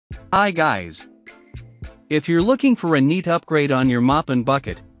Hi guys! If you're looking for a neat upgrade on your mop and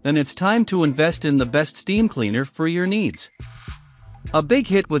bucket, then it's time to invest in the best steam cleaner for your needs. A big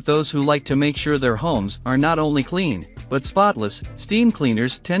hit with those who like to make sure their homes are not only clean, but spotless. Steam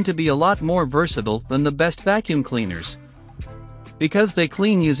cleaners tend to be a lot more versatile than the best vacuum cleaners. Because they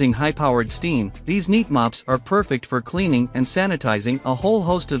clean using high-powered steam, these neat mops are perfect for cleaning and sanitizing a whole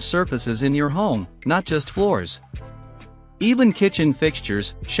host of surfaces in your home, not just floors. Even kitchen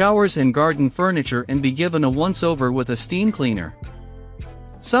fixtures, showers and garden furniture can be given a once-over with a steam cleaner.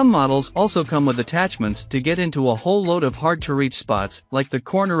 Some models also come with attachments to get into a whole load of hard-to-reach spots like the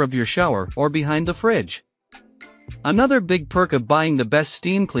corner of your shower or behind the fridge. Another big perk of buying the best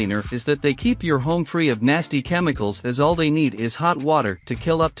steam cleaner is that they keep your home free of nasty chemicals, as all they need is hot water to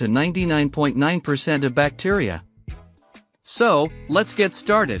kill up to 99.9% of bacteria. So, let's get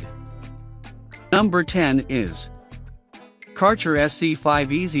started. Number 10 is Karcher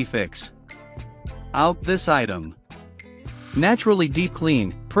SC5 Easy Fix. Out this item. Naturally deep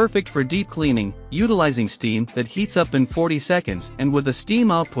clean, perfect for deep cleaning, utilizing steam that heats up in 40 seconds and with a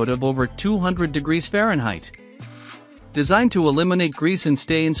steam output of over 200 degrees Fahrenheit. Designed to eliminate grease and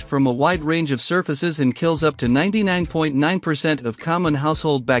stains from a wide range of surfaces and kills up to 99.9% of common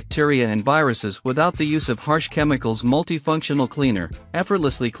household bacteria and viruses without the use of harsh chemicals. Multifunctional cleaner,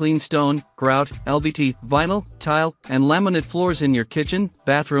 effortlessly clean stone, grout, LVT, vinyl, tile, and laminate floors in your kitchen,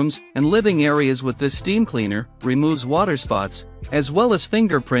 bathrooms, and living areas. With this steam cleaner, removes water spots, as well as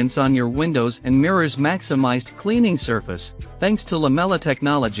fingerprints on your windows and mirrors. Maximized cleaning surface. Thanks to lamella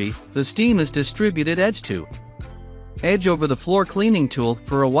technology, the steam is distributed edge to edge over the floor cleaning tool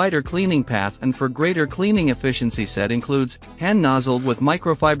for a wider cleaning path and for greater cleaning efficiency. Set includes hand nozzle with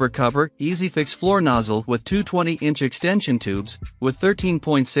microfiber cover, Easy Fix floor nozzle with two 20-inch extension tubes with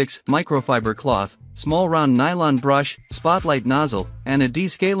 13.6 microfiber cloth, small round nylon brush, spotlight nozzle, and a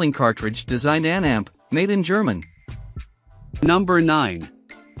descaling cartridge designed Anamp, made in German. Number 9.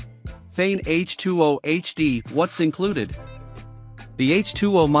 Fein H2O HD. What's included? The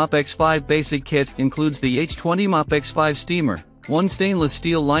H2O Mop X5 Basic Kit includes the H20 Mop X5 Steamer, one stainless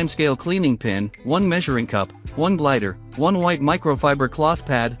steel limescale cleaning pin, one measuring cup, one glider, one white microfiber cloth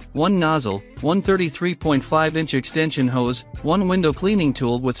pad, one nozzle, one 33.5-inch extension hose, one window cleaning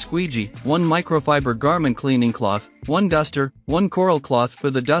tool with squeegee, one microfiber garment cleaning cloth, one duster, one coral cloth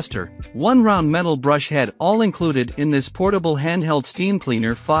for the duster, one round metal brush head. All included in this portable handheld steam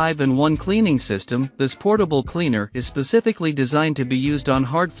cleaner 5-in-1 cleaning system. This portable cleaner is specifically designed to be used on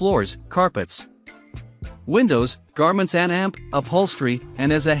hard floors, carpets, windows, garments, Anamp, upholstery,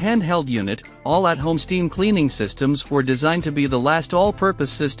 and as a handheld unit. All at-home steam cleaning systems were designed to be the last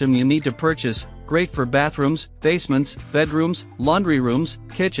all-purpose system you need to purchase. Great for bathrooms, basements, bedrooms, laundry rooms,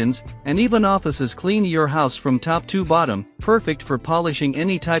 kitchens, and even offices. Clean your house from top to bottom. Perfect for polishing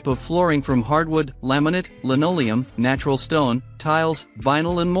any type of flooring from hardwood, laminate, linoleum, natural stone, tiles,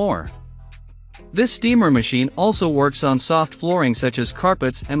 vinyl, and more. This steamer machine also works on soft flooring such as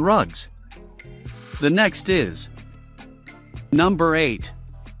carpets and rugs. The next is Number 8.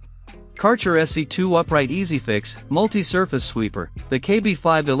 Karcher SC2 Upright Easy Fix Multi-Surface Sweeper. The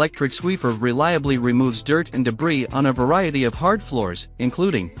KB5 electric sweeper reliably removes dirt and debris on a variety of hard floors,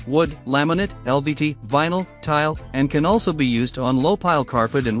 including wood, laminate, LVT, vinyl, tile, and can also be used on low-pile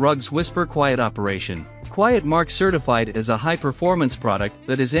carpet and rugs. Whisper Quiet Operation. Quiet Mark certified as a high-performance product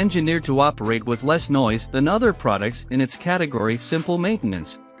that is engineered to operate with less noise than other products in its category. Simple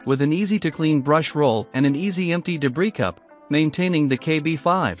maintenance, with an easy-to-clean brush roll and an easy empty debris cup. Maintaining the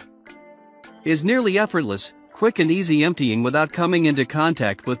KB5 is nearly effortless, quick and easy emptying without coming into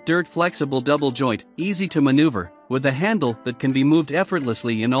contact with dirt. Flexible double joint, easy to maneuver, with a handle that can be moved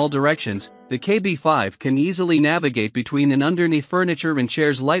effortlessly in all directions. The KB5 can easily navigate between and underneath furniture and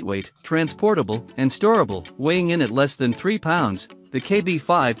chairs. Lightweight, transportable, and storable, weighing in at less than 3 pounds. The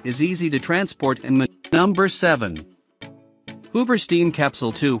KB5 is easy to transport and Number 7. Hoover Steam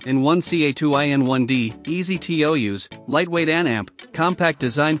Capsule 2-in-1 Ca2in1D, easy to use, lightweight Anamp, compact,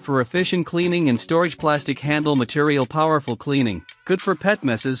 designed for efficient cleaning and storage. Plastic handle material, powerful cleaning, good for pet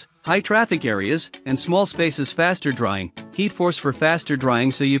messes, high traffic areas, and small spaces. Faster drying, heat force for faster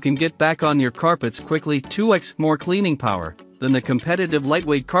drying so you can get back on your carpets quickly. 2x more cleaning power than the competitive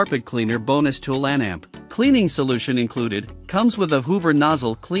lightweight carpet cleaner. Bonus tool Anamp. Cleaning solution included, comes with a Hoover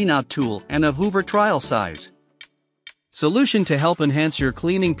nozzle cleanout tool and a Hoover trial size solution to help enhance your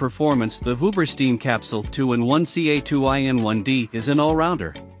cleaning performance. The Hoover Steam Capsule 2-in-1 Ca2in1D is an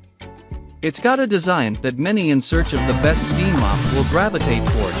all-rounder. It's got a design that many in search of the best steam mop will gravitate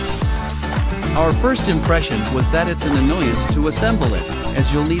towards. Our first impression was that it's an annoyance to assemble it,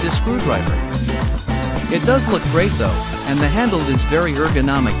 as you'll need a screwdriver. It does look great though, and the handle is very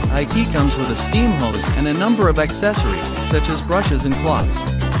ergonomic. It comes with a steam hose and a number of accessories, such as brushes and cloths.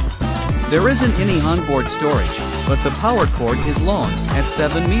 There isn't any onboard storage, but the power cord is long, at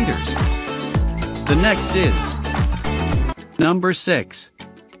 7 meters. The next is number 6.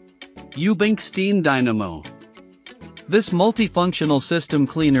 Ewbank Steam Dynamo. This multifunctional system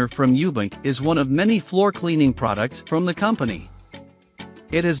cleaner from Ewbank is one of many floor cleaning products from the company.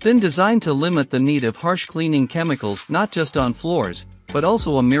 It has been designed to limit the need of harsh cleaning chemicals not just on floors, but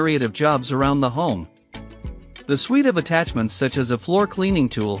also a myriad of jobs around the home. The suite of attachments such as a floor cleaning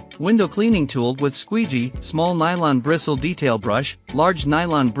tool, window cleaning tool with squeegee, small nylon bristle detail brush, large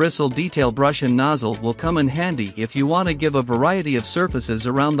nylon bristle detail brush and nozzle will come in handy if you want to give a variety of surfaces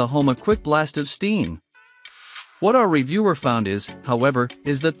around the home a quick blast of steam. What our reviewer found is, however,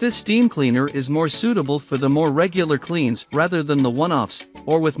 is that this steam cleaner is more suitable for the more regular cleans rather than the one-offs,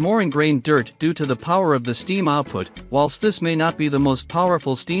 or with more ingrained dirt due to the power of the steam output. Whilst this may not be the most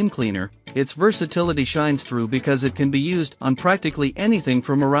powerful steam cleaner, its versatility shines through because it can be used on practically anything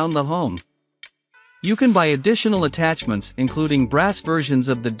from around the home. You can buy additional attachments including brass versions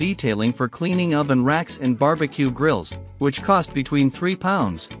of the detailing for cleaning oven racks and barbecue grills, which cost between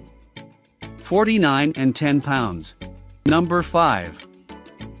 £3.49 and £10. Number 5.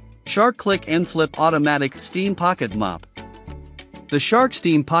 Shark Klik and Flip Automatic Steam Pocket Mop. The Shark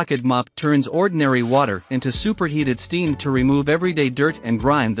Steam Pocket Mop turns ordinary water into superheated steam to remove everyday dirt and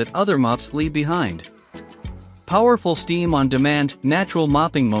grime that other mops leave behind. Powerful steam on demand, natural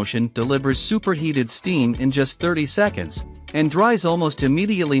mopping motion delivers superheated steam in just 30 seconds, and dries almost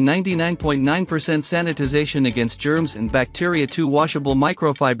immediately. 99.9% sanitization against germs and bacteria. 2 washable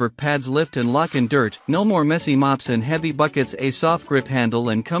microfiber pads lift and lock in dirt. No more messy mops and heavy buckets. A soft grip handle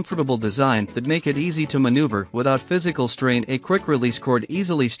and comfortable design that make it easy to maneuver without physical strain. A quick release cord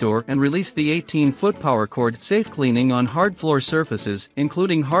easily store and release the 18-foot power cord. Safe cleaning on hard floor surfaces,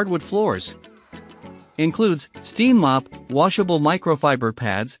 including hardwood floors. Includes steam mop, washable microfiber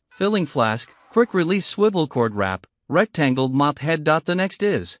pads, filling flask, quick release swivel cord wrap, rectangle mop head. The next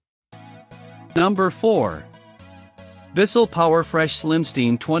is number 4. Bissell PowerFresh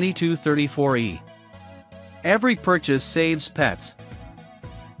SlimSteam 2234E. Every purchase saves pets.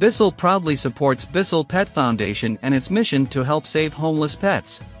 Bissell proudly supports Bissell Pet Foundation and its mission to help save homeless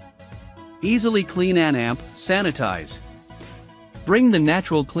pets. Easily clean and sanitize. Bring the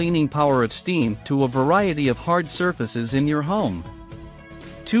natural cleaning power of steam to a variety of hard surfaces in your home.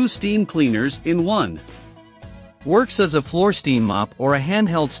 2 steam cleaners in 1. Works as a floor steam mop or a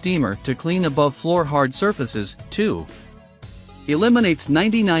handheld steamer to clean above floor hard surfaces. 2. Eliminates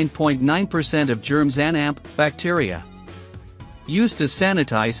 99.9% of germs and bacteria. Used to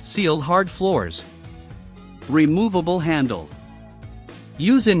sanitize sealed hard floors. Removable handle.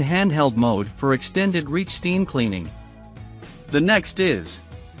 Use in handheld mode for extended reach steam cleaning. The next is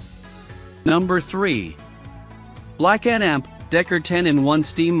number 3. Black & Decker 10-in-1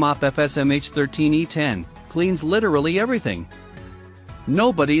 Steam Mop FSMH 13E10. Cleans literally everything.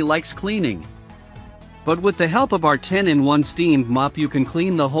 Nobody likes cleaning. But with the help of our 10-in-1 steam mop you can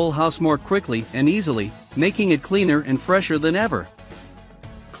clean the whole house more quickly and easily, making it cleaner and fresher than ever.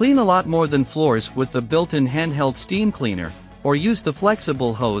 Clean a lot more than floors with the built-in handheld steam cleaner, or use the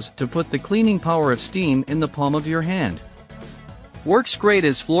flexible hose to put the cleaning power of steam in the palm of your hand. Works great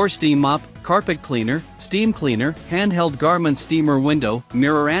as floor steam mop, carpet cleaner, steam cleaner, handheld garment steamer, window,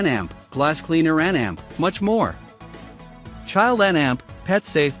 mirror and glass cleaner and much more. Child and pet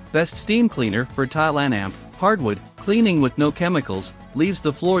safe, best steam cleaner for tile and hardwood, cleaning with no chemicals, leaves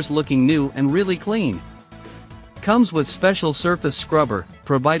the floors looking new and really clean. Comes with special surface scrubber,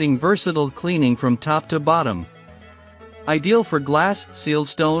 providing versatile cleaning from top to bottom. Ideal for glass, sealed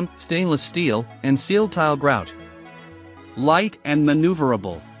stone, stainless steel, and sealed tile grout. Light and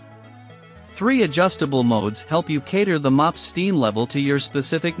maneuverable. 3 adjustable modes help you cater the mop's steam level to your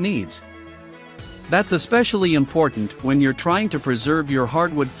specific needs. That's especially important when you're trying to preserve your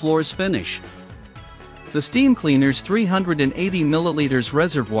hardwood floors finish. The steam cleaner's 380 ml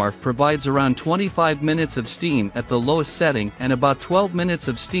reservoir provides around 25 minutes of steam at the lowest setting and about 12 minutes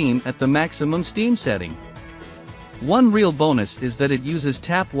of steam at the maximum steam setting. One real bonus is that it uses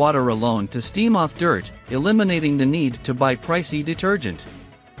tap water alone to steam off dirt, eliminating the need to buy pricey detergent.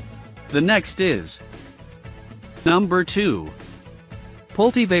 The next is number 2.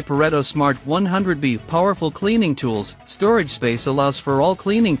 Polti Vaporetto Smart 100B Powerful Cleaning Tools. Storage space allows for all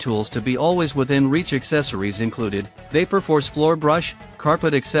cleaning tools to be always within reach. Accessories included VaporForce floor brush,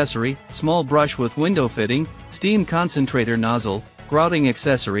 carpet accessory, small brush with window fitting, steam concentrator nozzle, grouting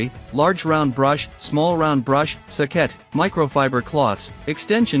accessory, large round brush, small round brush, socket, microfiber cloths,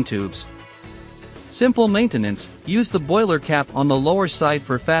 extension tubes. Simple maintenance: use the boiler cap on the lower side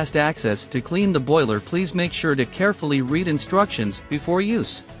for fast access. To clean the boiler, please make sure to carefully read instructions before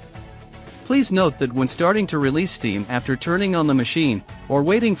use. Please note that when starting to release steam after turning on the machine, or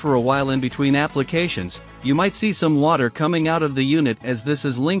waiting for a while in between applications, you might see some water coming out of the unit, as this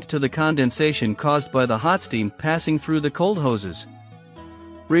is linked to the condensation caused by the hot steam passing through the cold hoses.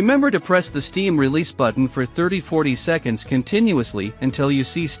 Remember to press the steam release button for 30-40 seconds continuously until you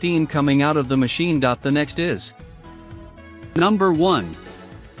see steam coming out of the machine. The next is Number 1.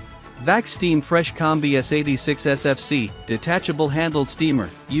 VacSteam Fresh Combi S86 SFC Detachable Handled Steamer.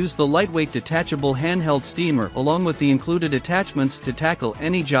 Use the lightweight detachable handheld steamer along with the included attachments to tackle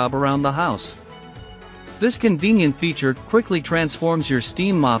any job around the house. This convenient feature quickly transforms your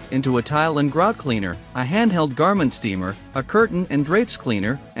steam mop into a tile and grout cleaner, a handheld garment steamer, a curtain and drapes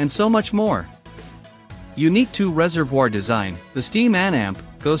cleaner, and so much more. Unique 2-reservoir design: the Steam Anamp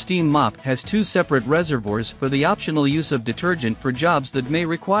Go Steam Mop has 2 separate reservoirs for the optional use of detergent for jobs that may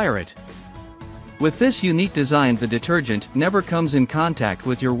require it. With this unique design, the detergent never comes in contact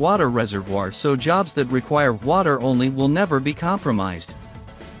with your water reservoir, so jobs that require water only will never be compromised.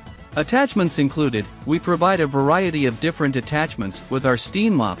 Attachments included: we provide a variety of different attachments with our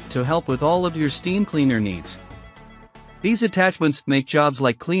steam mop to help with all of your steam cleaner needs. These attachments make jobs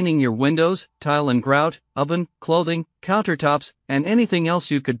like cleaning your windows, tile and grout, oven, clothing, countertops, and anything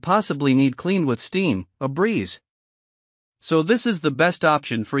else you could possibly need cleaned with steam a breeze. So this is the best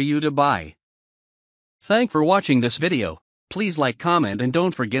option for you to buy. Thanks for watching this video. Please like, comment, and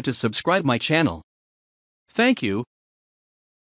don't forget to subscribe my channel. Thank you.